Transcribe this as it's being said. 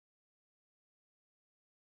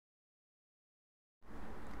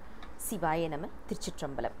Sivaya Nama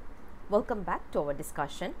Tiruchitrambalam. Welcome back to our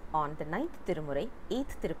discussion on the 9th Tirumurai,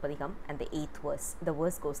 8th Tirupathikam and the 8th verse. The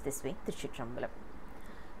verse goes this way, Tiruchitrambalam.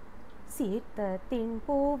 seerththa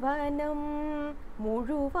thinbuvanam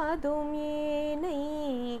முழுவதும் ஏனை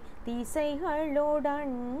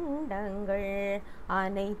திசைகளோடண்டங்கள்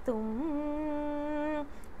அனைத்தும்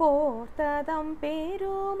போர்த்ததம்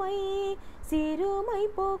பெருமை சிறுமை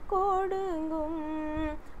போக்கொடுங்கும்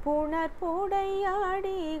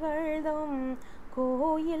புணர்புடையாடிகள்தம்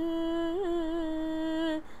கோயில்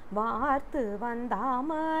வார்த்து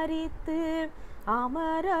வந்தாமரித்து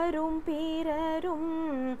அமரரும் பிறரும்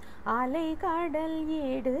அலைகடல்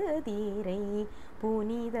எடுதீரை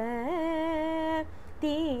புனித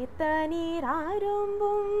தீர்த்த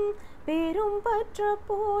நீராரும்பும் பெரும் பற்ற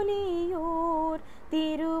போலியோர்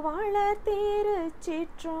திருவாளர்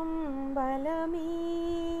திருச்சிற்றம்பலமே.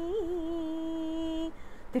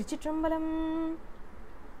 திருச்சிற்றம்பலம்.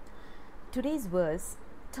 Today's verse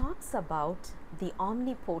talks about the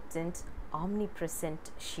omnipotent, omnipresent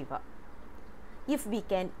Shiva. If we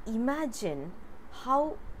can imagine how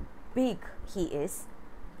big he is,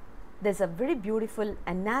 there's a very beautiful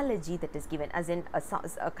analogy that is given, as in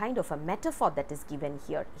a kind of a metaphor that is given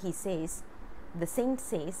here. He says, the saint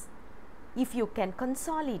says, if you can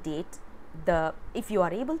consolidate if you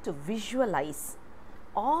are able to visualize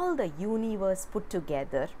all the universe put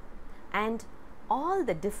together and all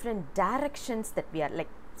the different directions that we are,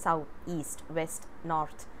 like south, east, west,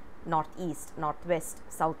 north, northeast, northwest,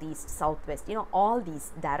 southeast, southwest, all these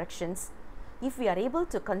directions, if we are able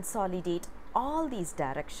to consolidate all these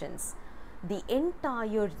directions, the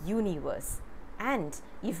entire universe, and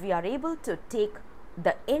if we are able to take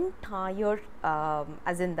the entire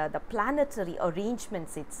as in the planetary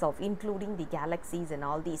arrangements itself, including the galaxies and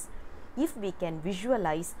all these, if we can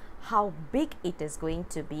visualize how big it is going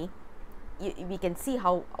to be, we can see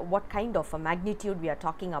what kind of a magnitude we are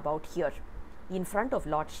talking about here. In front of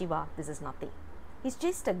Lord Shiva, this is nothing. It's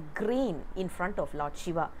just a grain in front of Lord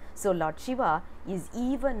Shiva. So Lord Shiva is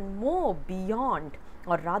even more beyond,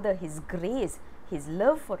 or rather his grace, his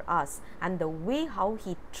love for us, and the way how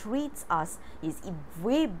he treats us is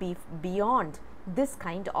way beyond this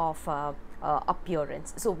kind of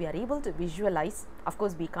appearance. So we are able to visualize. Of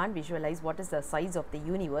course, we can't visualize what is the size of the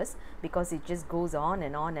universe because it just goes on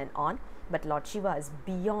and on and on. But Lord Shiva is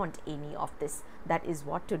beyond any of this. That is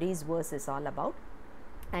what today's verse is all about.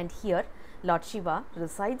 And here Lord Shiva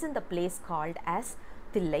resides in the place called as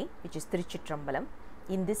Thillai, which is Tiruchitrambalam.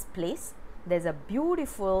 In this place there's a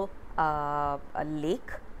beautiful a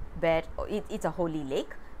lake where it's a holy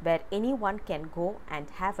lake where anyone can go and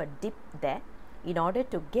have a dip there in order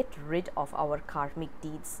to get rid of our karmic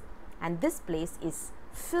deeds. And this place is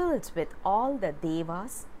filled with all the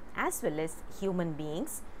devas as well as human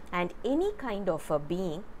beings, and any kind of a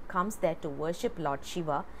being comes there to worship Lord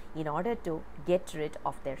Shiva in order to get rid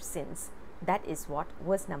of their sins. That is what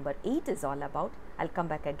verse number 8 is all about. I'll come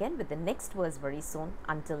back again with the next verse very soon.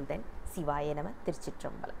 Until then, Sivaya Nama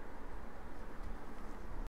Tiruchitrambalam.